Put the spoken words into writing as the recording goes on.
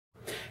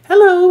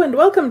Hello and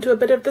welcome to a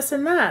bit of this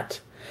and that.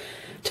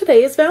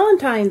 Today is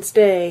Valentine's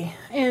Day,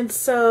 and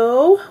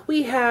so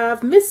we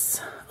have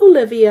Miss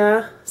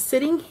Olivia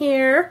sitting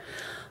here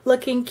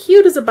looking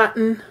cute as a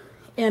button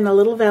in a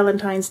little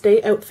Valentine's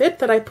Day outfit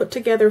that I put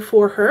together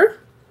for her.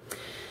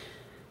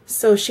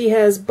 So she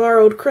has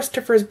borrowed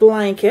Christopher's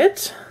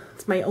blanket.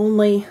 It's my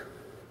only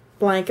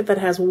blanket that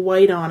has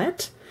white on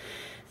it.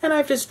 And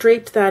I've just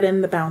draped that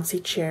in the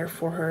bouncy chair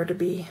for her to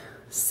be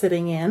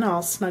sitting in,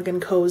 all snug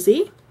and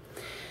cozy.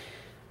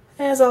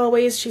 As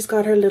always, she's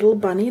got her little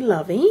bunny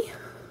Lovey.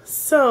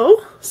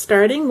 So,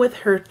 starting with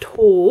her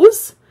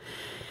toes,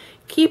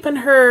 keeping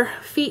her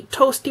feet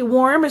toasty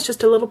warm is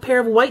just a little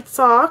pair of white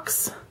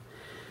socks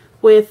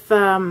with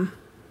a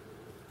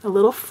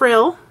little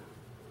frill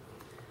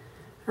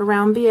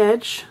around the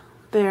edge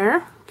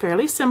there.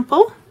 Fairly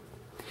simple.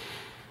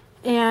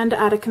 And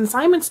at a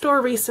consignment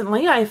store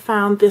recently, I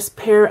found this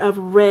pair of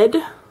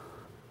red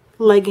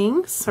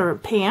leggings or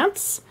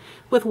pants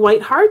with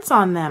white hearts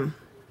on them.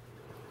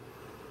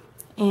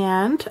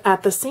 And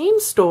at the same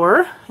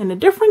store, in a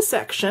different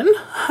section,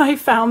 I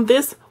found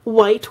this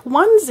white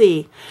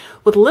onesie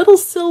with little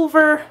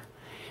silver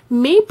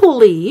maple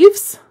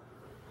leaves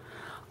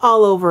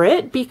all over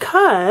it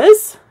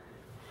because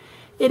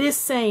it is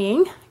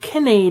saying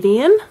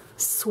Canadian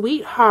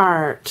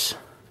Sweetheart.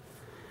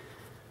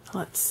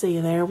 Let's see,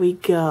 there we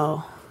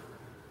go.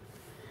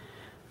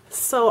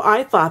 So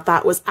I thought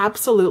that was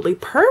absolutely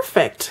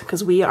perfect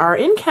because we are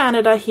in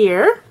Canada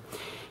here,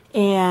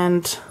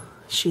 and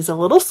she's a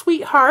little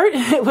sweetheart.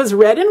 It was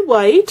red and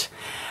white,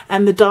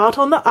 and the dot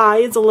on the eye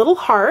is a little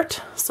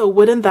heart. So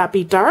wouldn't that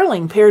be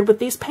darling paired with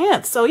these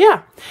pants? So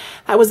yeah,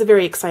 that was a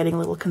very exciting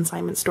little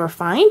consignment store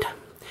find.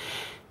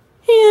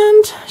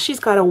 And she's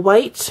got a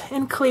white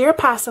and clear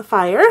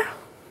pacifier.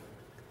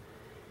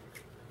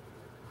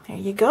 There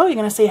you go. You're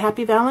going to say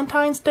Happy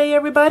Valentine's Day,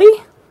 everybody?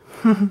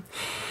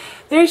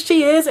 There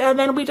she is. And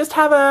then we just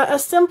have a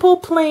simple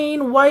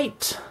plain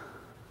white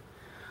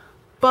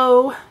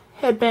bow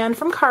headband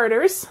from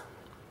Carter's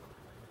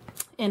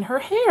in her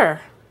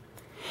hair.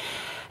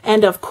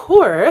 And of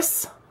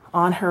course,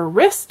 on her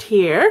wrist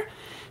here,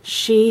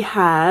 she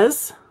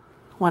has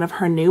one of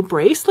her new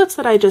bracelets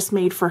that I just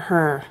made for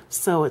her.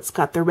 So it's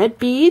got the red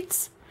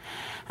beads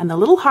and the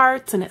little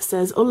hearts, and it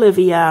says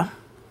Olivia.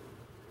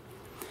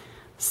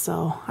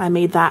 So I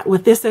made that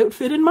with this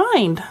outfit in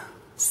mind.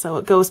 So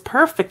it goes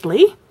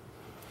perfectly.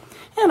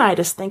 And I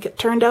just think it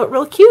turned out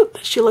real cute.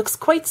 She looks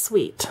quite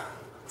sweet.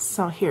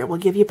 So here, we'll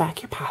give you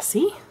back your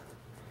passy.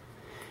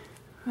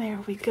 There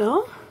we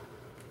go.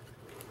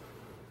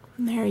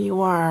 And there you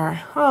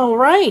are. All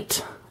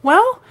right.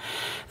 Well,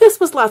 this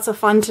was lots of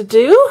fun to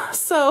do.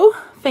 So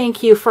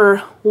thank you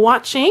for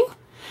watching.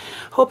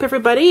 Hope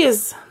everybody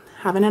is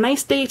having a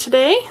nice day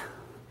today.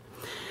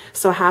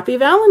 So happy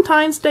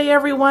Valentine's Day,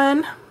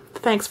 everyone.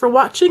 Thanks for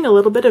watching a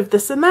little bit of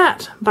this and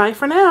that. Bye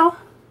for now.